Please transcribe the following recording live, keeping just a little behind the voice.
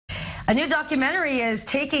A new documentary is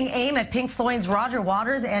taking aim at Pink Floyd's Roger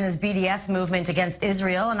Waters and his BDS movement against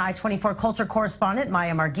Israel. And I-24 culture correspondent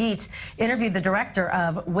Maya Margit interviewed the director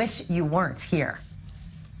of Wish You Weren't Here.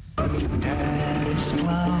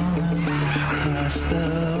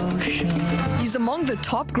 He's among the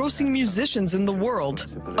top-grossing musicians in the world,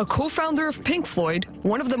 a co-founder of Pink Floyd,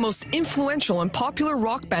 one of the most influential and popular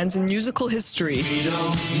rock bands in musical history.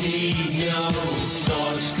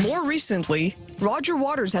 More recently, Roger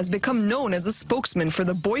Waters has become known as a spokesman for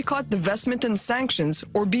the Boycott, Divestment and Sanctions,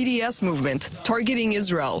 or BDS movement, targeting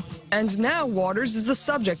Israel. And now Waters is the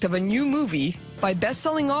subject of a new movie by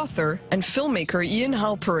best-selling author and filmmaker Ian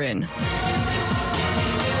Halperin.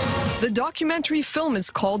 The documentary film is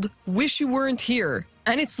called Wish You Weren't Here,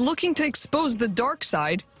 and it's looking to expose the dark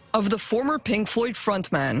side of the former Pink Floyd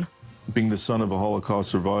frontman. Being the son of a Holocaust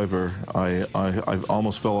survivor, I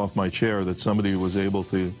almost fell off my chair that somebody was able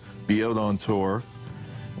to be out on tour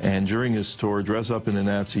and during his tour dress up in a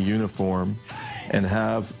Nazi uniform and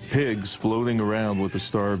have pigs floating around with the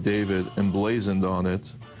Star of David emblazoned on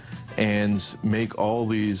it and make all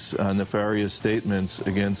these nefarious statements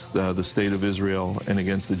against the state of Israel and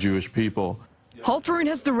against the Jewish people. Halperin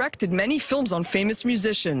has directed many films on famous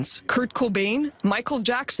musicians, Kurt Cobain, Michael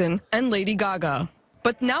Jackson, and Lady Gaga.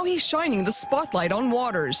 But now he's shining the spotlight on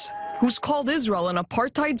Waters, who's called Israel an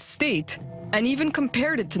apartheid state and even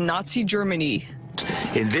compared it to Nazi Germany.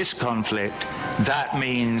 In this conflict, that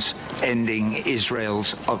means ending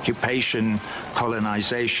Israel's occupation,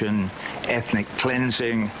 colonization, ethnic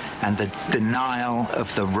cleansing, and the denial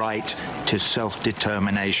of the right to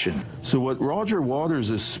self-determination. So what Roger Waters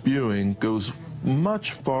is spewing goes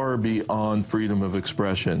much far beyond freedom of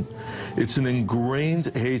expression. It's an ingrained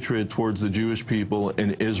hatred towards the Jewish people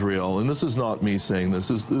in Israel. And this is not me saying this.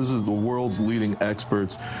 This is the world's leading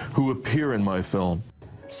experts who appear in my film.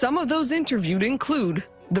 Some of those interviewed include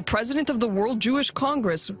the president of the World Jewish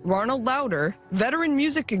Congress, Ronald Lauder, veteran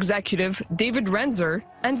music executive David Renzer,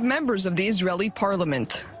 and members of the Israeli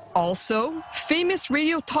parliament. Also, famous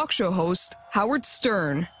radio talk show host Howard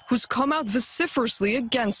Stern, who's come out vociferously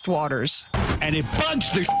against Waters. And it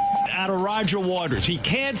bugs the out of Roger Waters. He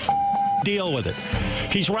can't deal with it.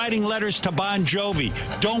 He's writing letters to Bon Jovi.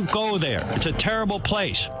 Don't go there. It's a terrible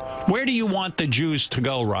place. Where do you want the Jews to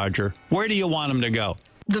go, Roger? Where do you want them to go?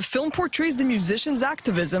 The film portrays the musician's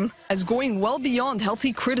activism as going well beyond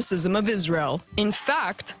healthy criticism of Israel. In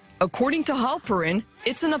fact, according to Halperin,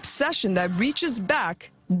 it's an obsession that reaches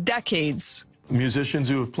back decades. Musicians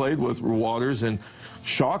who have played with Waters, and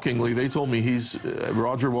shockingly, they told me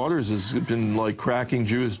Roger Waters has been like cracking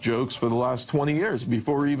Jewish jokes for the last 20 years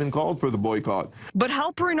before he even called for the boycott. But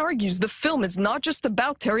Halperin argues the film is not just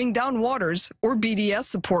about tearing down Waters or BDS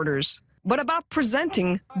supporters, but about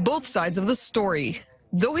presenting both sides of the story.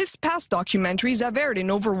 Though his past documentaries have aired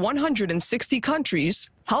in over 160 countries,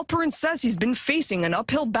 Halperin says he's been facing an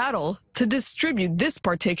uphill battle to distribute this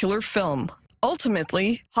particular film.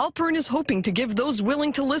 Ultimately, Halperin is hoping to give those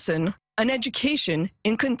willing to listen an education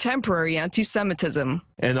in contemporary anti-Semitism.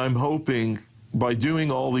 And I'm hoping, by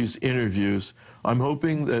doing all these interviews, I'm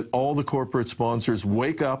hoping that all the corporate sponsors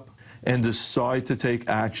wake up and decide to take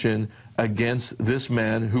action against this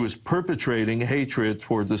man who is perpetrating hatred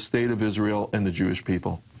toward the state of Israel and the Jewish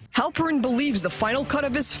people. Halperin believes the final cut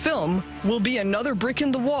of his film will be another brick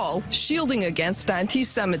in the wall shielding against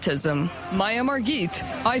anti-Semitism. Maya Margit,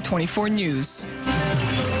 I-24 News.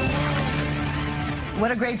 What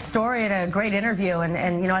a great story and a great interview.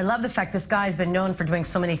 And you know, I love the fact this guy's been known for doing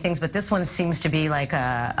so many things, but this one seems to be like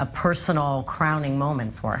a personal crowning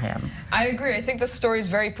moment for him. I agree. I think this story is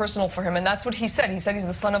very personal for him, and that's what he said. He said he's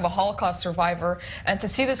the son of a Holocaust survivor, and to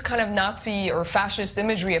see this kind of Nazi or fascist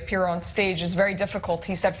imagery appear on stage is very difficult,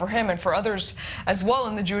 he said, for him and for others as well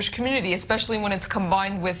in the Jewish community, especially when it's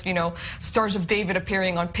combined with, you know, Stars of David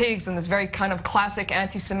appearing on pigs and this very kind of classic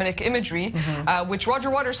anti-Semitic imagery, which Roger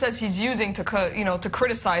Waters says he's using to, you know, to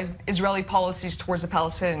criticize Israeli policies towards the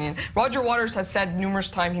Palestinian. Roger Waters has said numerous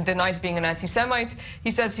times he denies being an anti-Semite.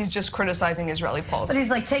 He says he's just criticizing Israeli policy. But he's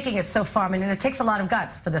like taking it so far. I mean, and it takes a lot of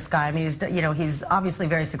guts for this guy. I mean, he's obviously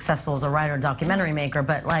very successful as a writer and documentary maker,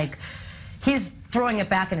 but like he's throwing it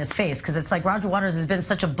back in his face, because it's like Roger Waters has been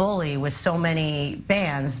such a bully with so many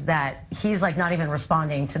bands that he's like not even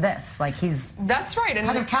responding to this. Like he's that's right, and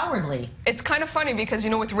kind of cowardly. It's kind of funny because, you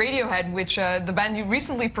know, with Radiohead, which the band you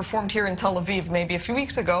recently performed here in Tel Aviv maybe a few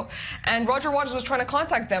weeks ago, and Roger Waters was trying to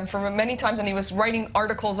contact them for many times, and he was writing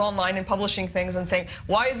articles online and publishing things and saying,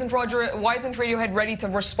 why isn't Radiohead ready to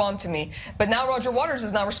respond to me? But now Roger Waters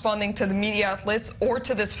is not responding to the media outlets or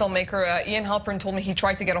to this filmmaker. Ian Halperin told me he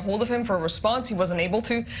tried to get a hold of him for a response. He wasn't able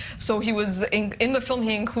to. So he was, in the film,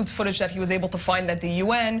 he includes footage that he was able to find at the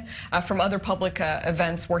UN from other public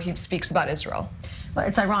events where he speaks about Israel. Well,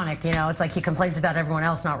 it's ironic, you know, it's like he complains about everyone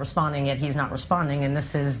else not responding, yet he's not responding, and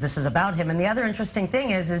this is about him. And the other interesting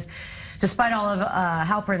thing is despite all of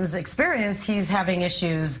Halperin's experience, he's having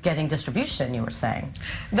issues getting distribution, you were saying.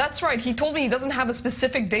 That's right. He told me he doesn't have a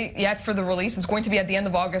specific date yet for the release. It's going to be at the end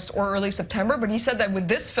of August or early September, but he said that with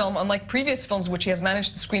this film, unlike previous films, which he has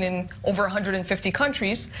managed to screen in over 150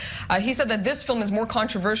 countries, he said that this film is more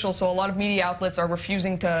controversial, so a lot of media outlets are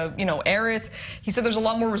refusing to, you know, air it. He said there's a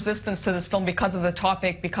lot more resistance to this film because of the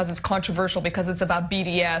topic, because it's controversial, because it's about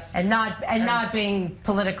BDS. And not being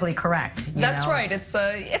politically correct. That's right. It's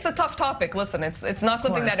a tough topic. Listen, it's not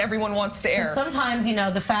something that everyone wants to air. And sometimes, you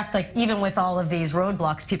know, the fact, like, even with all of these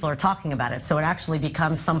roadblocks, people are talking about it. So it actually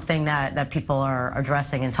becomes something that people are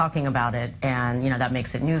addressing and talking about it, and, you know, that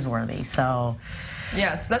makes it newsworthy. So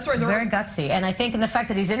yes, that's right. It's very gutsy. And I think in the fact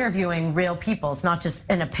that he's interviewing real people, it's not just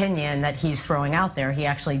an opinion that he's throwing out there. He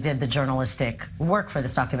actually did the journalistic work for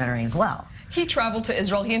this documentary as well. He traveled to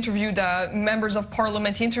Israel. He interviewed members of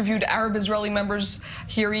parliament. He interviewed Arab Israeli members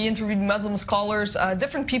here. He interviewed Muslim scholars,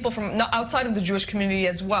 different people from outside of the Jewish community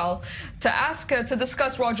as well, to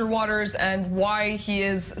discuss Roger Waters and why he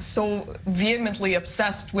is so vehemently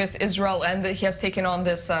obsessed with Israel and that he has taken on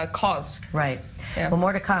this cause. Right. Yeah. Well,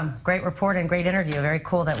 more to come. Great report and great interview. Very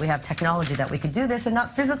cool that we have technology that we could do this and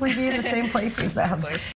not physically be in the same place as them.